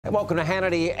Welcome to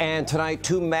Hannity, and tonight,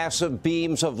 two massive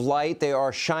beams of light. They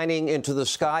are shining into the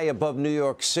sky above New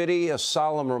York City, a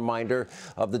solemn reminder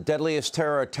of the deadliest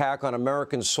terror attack on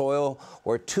American soil,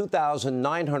 where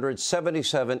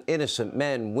 2,977 innocent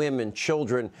men, women,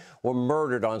 children were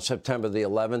murdered on September the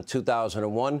 11th,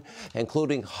 2001,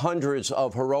 including hundreds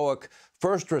of heroic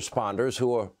first responders who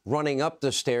were running up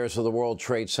the stairs of the World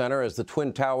Trade Center as the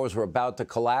Twin Towers were about to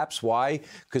collapse. Why?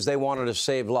 Because they wanted to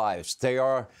save lives. They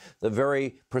are the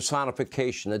very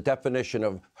personification, the definition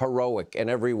of heroic in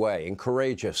every way and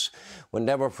courageous. We'll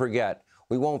never forget.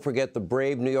 We won't forget the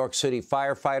brave New York City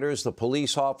firefighters, the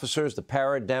police officers, the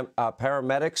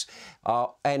paramedics,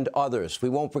 and others. We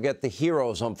won't forget the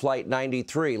heroes on Flight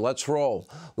 93. Let's roll.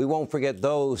 We won't forget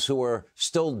those who are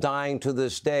still dying to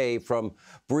this day from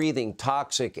breathing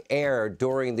toxic air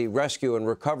during the rescue and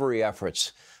recovery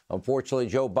efforts. Unfortunately,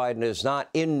 Joe Biden is not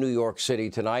in New York City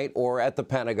tonight or at the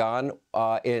Pentagon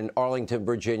in Arlington,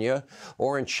 Virginia,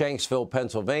 or in Shanksville,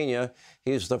 Pennsylvania.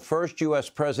 He's the first U.S.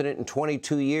 president in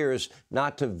 22 years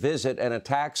not to visit an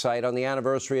attack site on the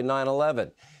anniversary of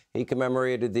 9/11. He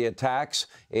commemorated the attacks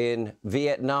in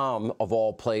Vietnam, of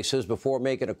all places, before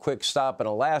making a quick stop in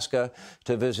Alaska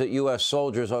to visit U.S.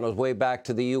 soldiers on his way back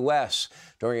to the U.S.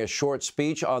 During a short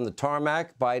speech on the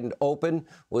tarmac, Biden opened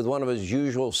with one of his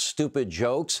usual stupid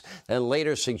jokes and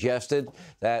later suggested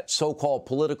that so-called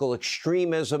political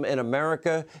extremism in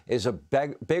America is a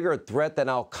bigger threat than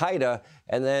al-Qaeda.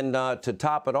 And then to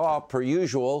top it off, per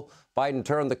usual, Biden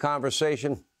turned the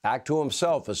conversation back to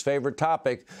himself, his favorite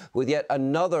topic, with yet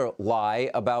another lie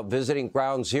about visiting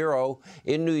Ground Zero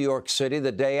in New York City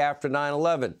the day after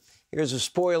 9/11. Here's a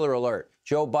spoiler alert.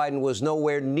 Joe Biden was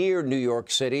nowhere near New York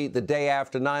City the day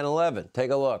after 9/11. Take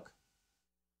a look.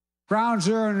 Ground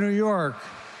Zero in New York.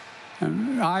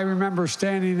 And I remember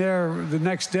standing there the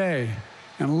next day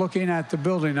and looking at the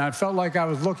building. I felt like I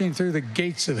was looking through the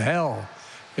gates of hell.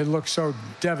 It looked so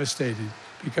devastating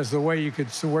because the way you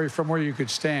could, from where you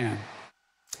could stand.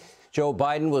 Joe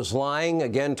Biden was lying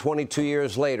again 22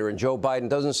 years later, and Joe Biden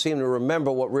doesn't seem to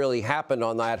remember what really happened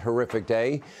on that horrific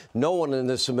day. No one in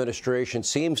this administration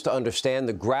seems to understand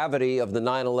the gravity of the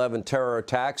 9/11 terror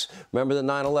attacks. Remember the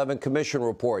 9/11 Commission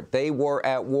report. They were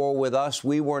at war with us.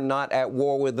 We were not at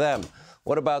war with them.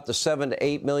 What about the 7 to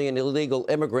 8 million illegal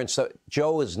immigrants that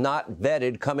Joe has not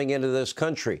vetted coming into this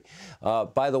country?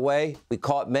 By the way, we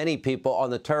caught many people on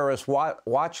the terrorist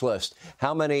watch list.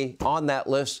 How many on that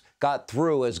list got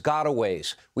through as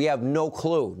gotaways? We have no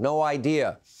clue, no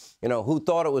idea. You know, who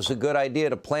thought it was a good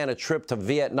idea to plan a trip to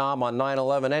Vietnam on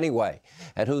 9/11 anyway?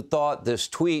 And who thought this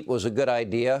tweet was a good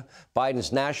idea?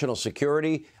 Biden's National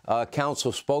Security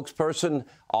Council spokesperson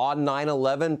on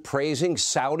 9/11 praising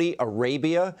Saudi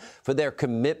Arabia for their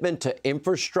commitment to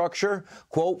infrastructure.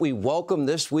 Quote, "We welcome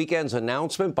this weekend's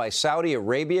announcement by Saudi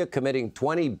Arabia committing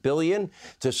 $20 billion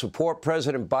to support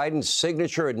President Biden's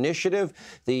signature initiative,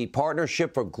 the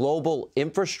Partnership for Global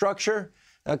Infrastructure."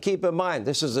 Now, keep in mind,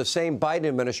 this is the same Biden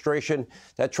administration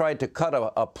that tried to cut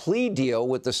a plea deal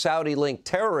with the Saudi-linked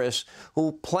terrorists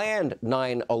who planned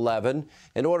 9/11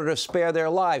 in order to spare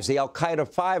their lives, the al-Qaeda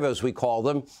Five, as we call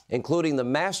them, including the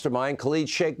mastermind Khalid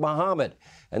Sheikh Mohammed,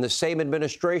 and the same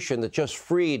administration that just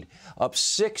freed up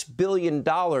 $6 billion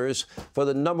for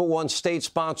the #1 state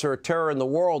sponsor of terror in the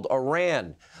world,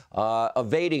 Iran,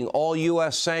 evading all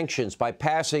U.S. sanctions by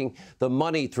passing the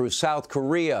money through South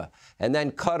Korea. And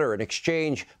then Qatar. In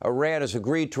exchange, Iran has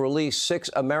agreed to release 6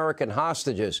 American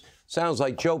hostages. Sounds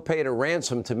like Joe paid a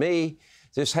ransom to me.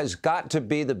 This has got to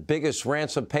be the biggest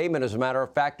ransom payment, as a matter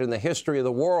of fact, in the history of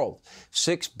the world.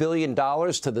 $6 billion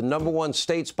to the #1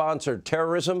 state-sponsored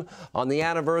terrorism on the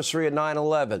anniversary of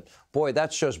 9/11. Boy,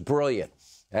 that's just brilliant.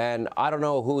 And I don't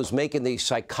know who's making these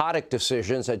psychotic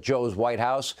decisions at Joe's White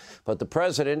House, but the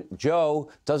president, Joe,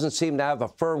 doesn't seem to have a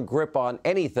firm grip on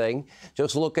anything.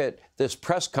 Just look at this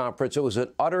press conference. It was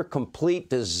an utter, complete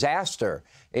disaster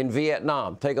in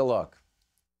Vietnam. Take a look.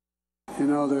 You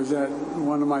know, there's that,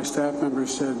 one of my staff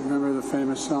members said, remember the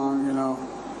famous song, you know,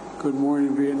 "Good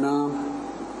Morning, Vietnam"?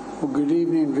 Well, good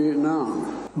evening,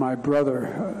 Vietnam. My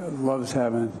brother loves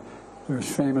having,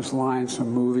 there's famous lines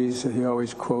from movies that he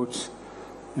always quotes.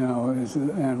 You know,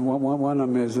 and one of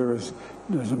them is there's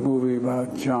a movie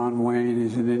about John Wayne.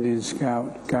 He's an Indian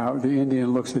scout. The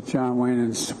Indian looks at John Wayne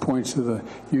and points to the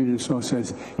Union soldier and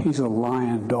says, "He's a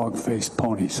lion, dog-faced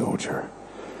pony soldier."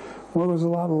 Well, there's a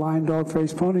lot of lion,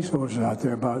 dog-faced pony soldiers out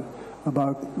there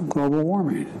about global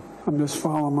warming. I'm just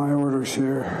following my orders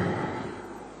here.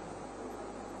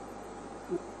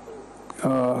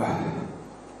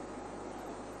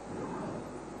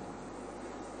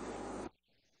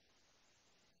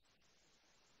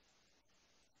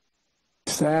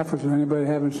 staffers or anybody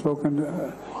haven't spoken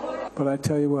to, but I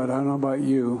tell you what, I don't know about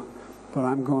you, but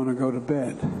I'm going to go to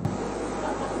bed.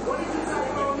 What did you tell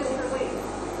Mr. Lee?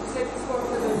 You said you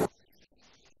spoke with him.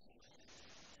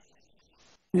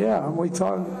 Yeah, we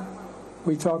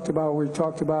talked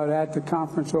about at the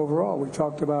conference overall. We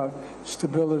talked about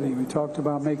stability. We talked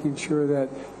about making sure that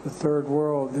the third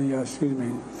world, the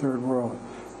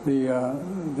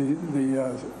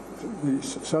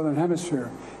southern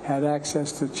hemisphere had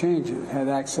access to change it, had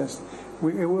access.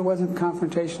 It wasn't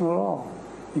confrontational at all.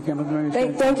 You came up with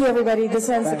Thank you, everybody. This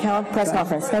ends the press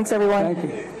conference. Thanks, everyone. Thank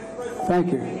you.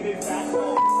 Thank you.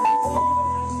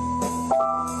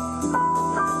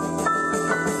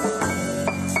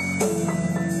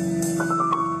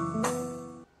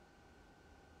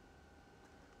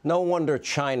 No wonder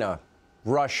China,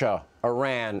 Russia,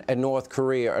 Iran, and North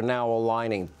Korea are now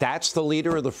aligning. That's the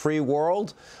leader of the free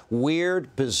world?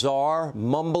 Weird, bizarre,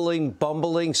 mumbling,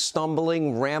 bumbling,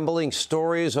 stumbling, rambling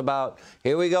stories about,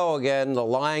 here we go again, the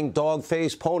lying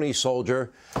dog-faced pony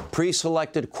soldier,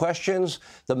 pre-selected questions,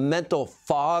 the mental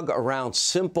fog around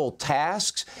simple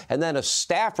tasks, and then a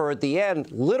staffer at the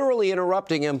end literally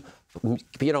interrupting him,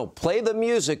 play the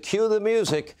music, cue the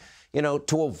music,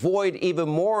 to avoid even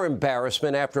more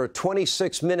embarrassment after a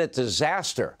 26-minute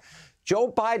disaster. Joe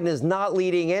Biden is not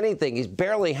leading anything. He's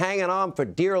barely hanging on for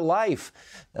dear life.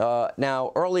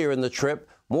 Now, earlier in the trip,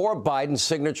 more Biden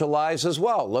signature lies as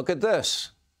well. Look at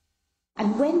this.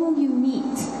 And when will you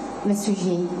meet Mr.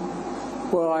 Xi?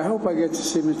 Well, I hope I get to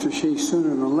see Mr. Xi sooner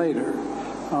than later.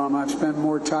 I've spent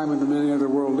more time with him than any other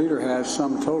world leader has,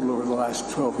 sum total, over the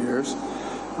last 12 years.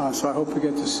 So I hope to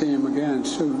get to see him again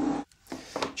soon.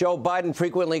 Joe Biden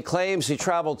frequently claims he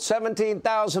traveled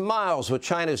 17,000 miles with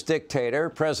China's dictator,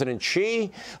 President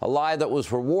Xi, a lie that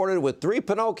was rewarded with 3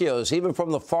 Pinocchios, even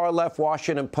from the far-left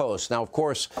Washington Post. Now, of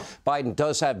course, Biden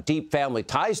does have deep family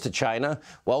ties to China,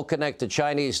 well-connected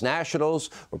Chinese nationals,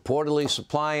 reportedly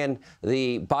supplying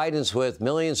the Bidens with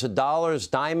millions of dollars,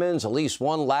 diamonds, at least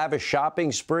one lavish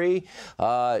shopping spree,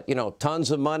 tons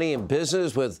of money in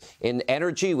business in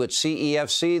energy with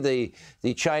CEFC,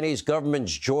 the Chinese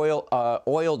government's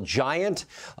oil giant.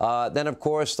 Then, of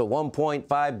course, the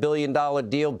 $1.5 billion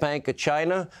deal, Bank of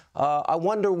China. I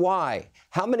wonder why.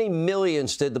 How many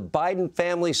millions did the Biden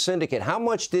family syndicate? How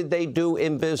much did they do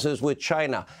in business with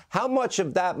China? How much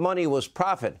of that money was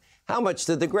profit? How much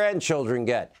did the grandchildren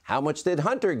get? How much did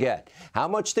Hunter get? How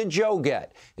much did Joe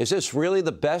get? Is this really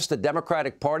the best the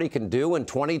Democratic Party can do in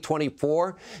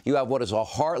 2024? You have what is a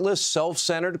heartless,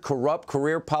 self-centered, corrupt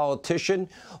career politician,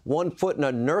 one foot in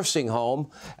a nursing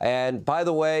home. And by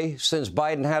the way, since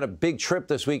Biden had a big trip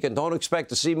this weekend, don't expect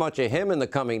to see much of him in the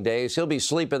coming days. He'll be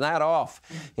sleeping that off.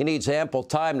 He needs ample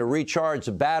time to recharge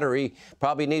the battery.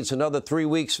 Probably needs another 3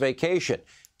 weeks vacation.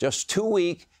 Just too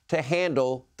weak to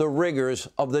handle the rigors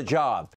of the job.